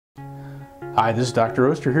Hi, this is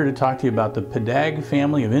Dr. Oster here to talk to you about the Pedag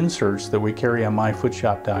family of inserts that we carry on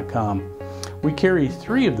myfootshop.com. We carry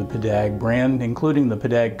 3 of the Pedag brand, including the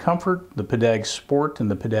Pedag Comfort, the Pedag Sport,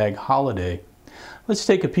 and the Pedag Holiday. Let's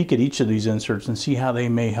take a peek at each of these inserts and see how they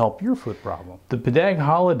may help your foot problem. The Pedag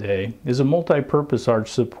Holiday is a multi-purpose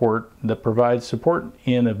arch support that provides support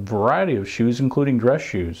in a variety of shoes, including dress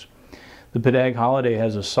shoes. The Pedag Holiday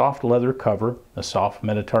has a soft leather cover, a soft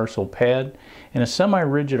metatarsal pad, and a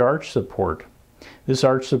semi-rigid arch support. This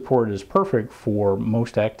arch support is perfect for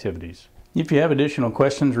most activities. If you have additional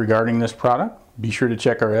questions regarding this product, be sure to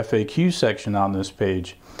check our FAQ section on this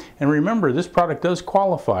page. And remember, this product does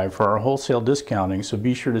qualify for our wholesale discounting, so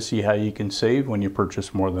be sure to see how you can save when you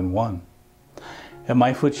purchase more than one. At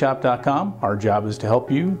myfootshop.com, our job is to help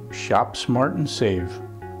you shop smart and save.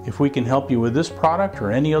 If we can help you with this product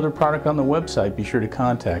or any other product on the website, be sure to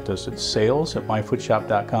contact us at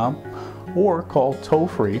sales@myfootshop.com or call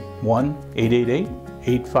toll-free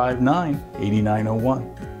 1-888-859-8901.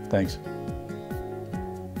 Thanks.